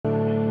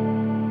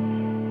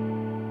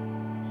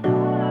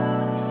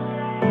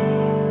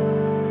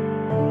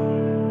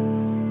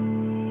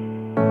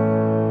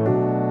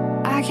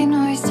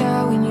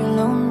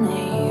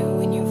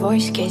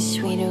voice gets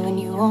sweeter when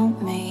you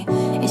want me.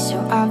 It's so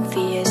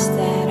obvious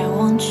that I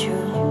want you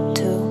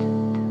to.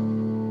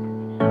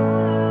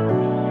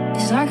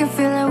 'Cause I can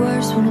feel it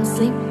worse when I'm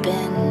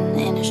sleeping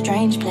in a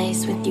strange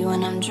place with you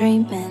when I'm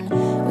dreaming.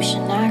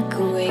 Wishing I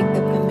could wake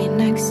up and be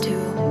next to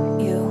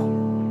you.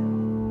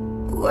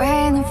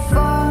 When the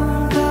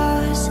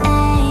focus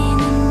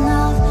ain't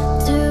enough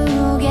to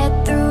get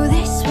through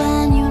this,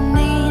 when you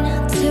need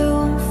to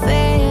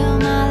feel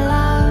my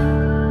love,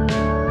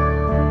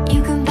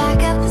 you can pack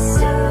up a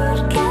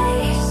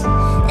suitcase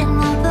and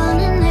hop on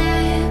an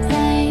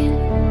airplane.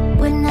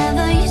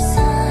 Whenever your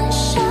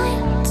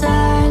sunshine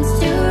turns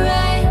to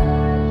rain,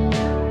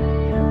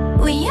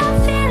 when you're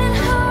feeling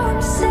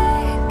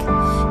homesick,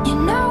 you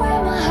know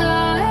where my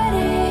heart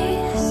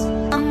is.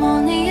 I'm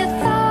only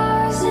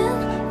 1,000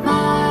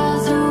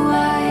 miles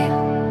away.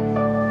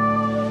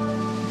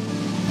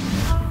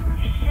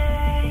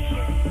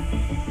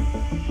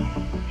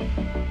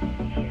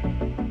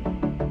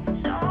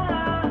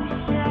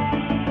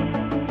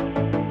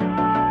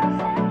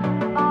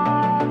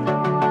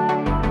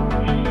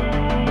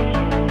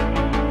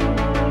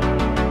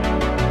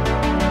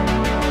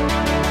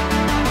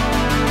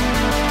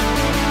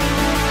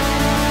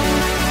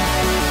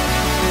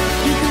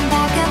 You can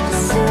pack up a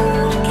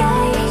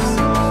suitcase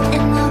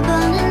and hop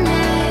on an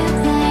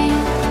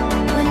airplane.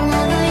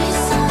 Whenever your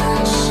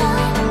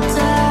sunshine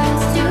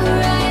turns to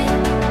rain,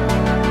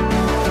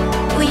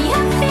 when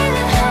you're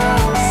feeling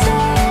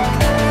homesick,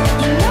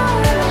 you know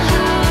where my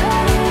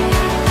heart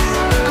is.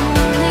 I'm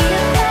only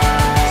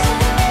 1,000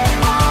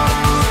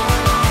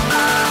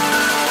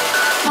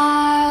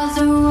 miles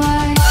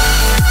away.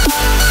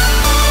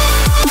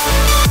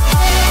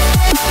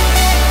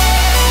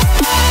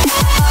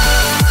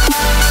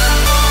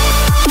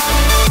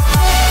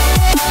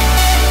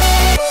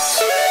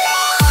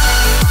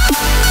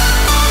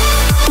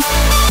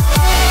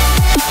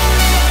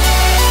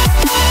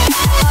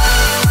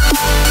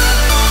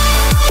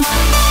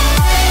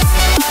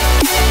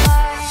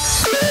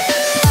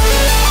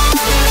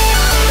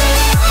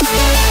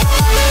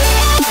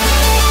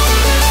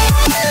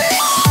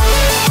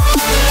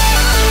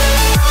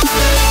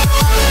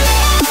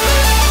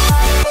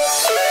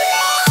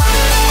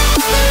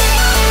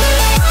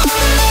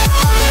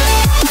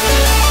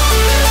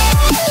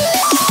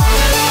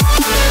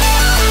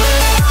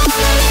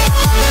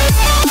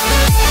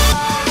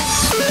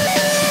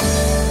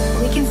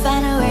 We can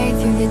find a way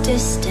through the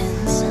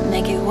distance,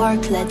 make it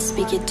work, let's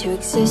speak it to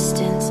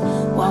existence,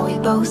 while we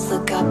both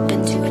look up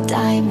into a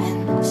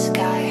diamond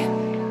sky.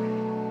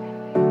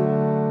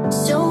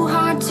 So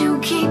hard to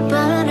keep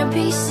under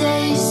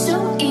pieces, so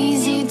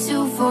easy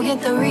to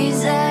forget the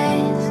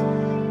reasons,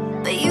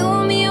 but you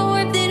and me are